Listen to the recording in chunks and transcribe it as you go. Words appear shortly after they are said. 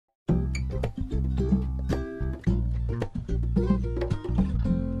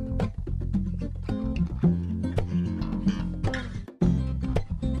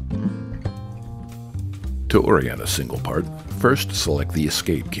To orient a single part, first select the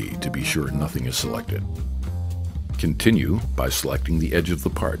Escape key to be sure nothing is selected. Continue by selecting the edge of the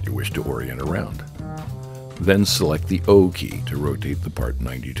part you wish to orient around. Then select the O key to rotate the part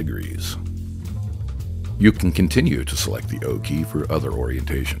 90 degrees. You can continue to select the O key for other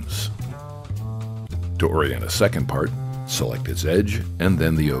orientations. To orient a second part, select its edge and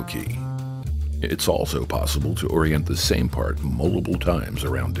then the O key. It's also possible to orient the same part multiple times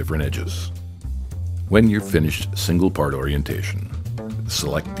around different edges. When you're finished single part orientation,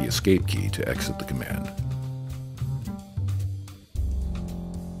 select the Escape key to exit the command.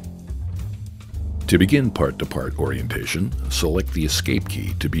 To begin part-to-part orientation, select the Escape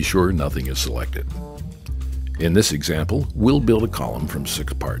key to be sure nothing is selected. In this example, we'll build a column from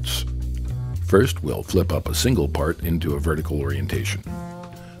 6 parts. First, we'll flip up a single part into a vertical orientation.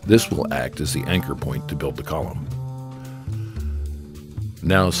 This will act as the anchor point to build the column.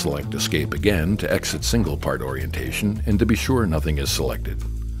 Now select Escape again to exit single part orientation and to be sure nothing is selected.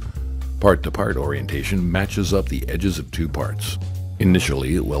 Part-to-part orientation matches up the edges of 2 parts.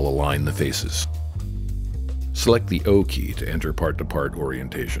 Initially, it will align the faces. Select the O key to enter part-to-part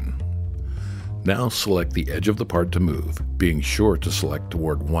orientation. Now select the edge of the part to move, being sure to select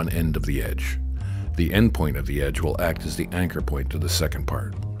toward one end of the edge. The end point of the edge will act as the anchor point to the second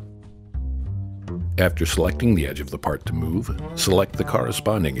part. After selecting the edge of the part to move, select the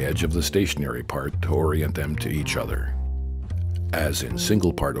corresponding edge of the stationary part to orient them to each other. As in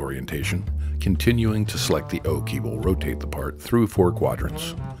single part orientation, continuing to select the O key will rotate the part through 4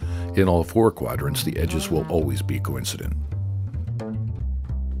 quadrants. In all 4 quadrants, the edges will always be coincident.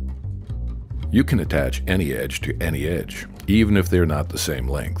 You can attach any edge to any edge, even if they're not the same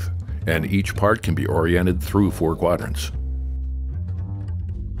length, and each part can be oriented through 4 quadrants.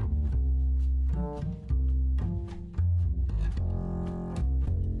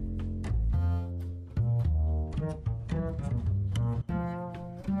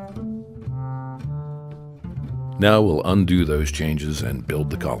 Now we'll undo those changes and build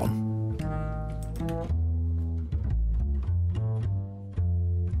the column.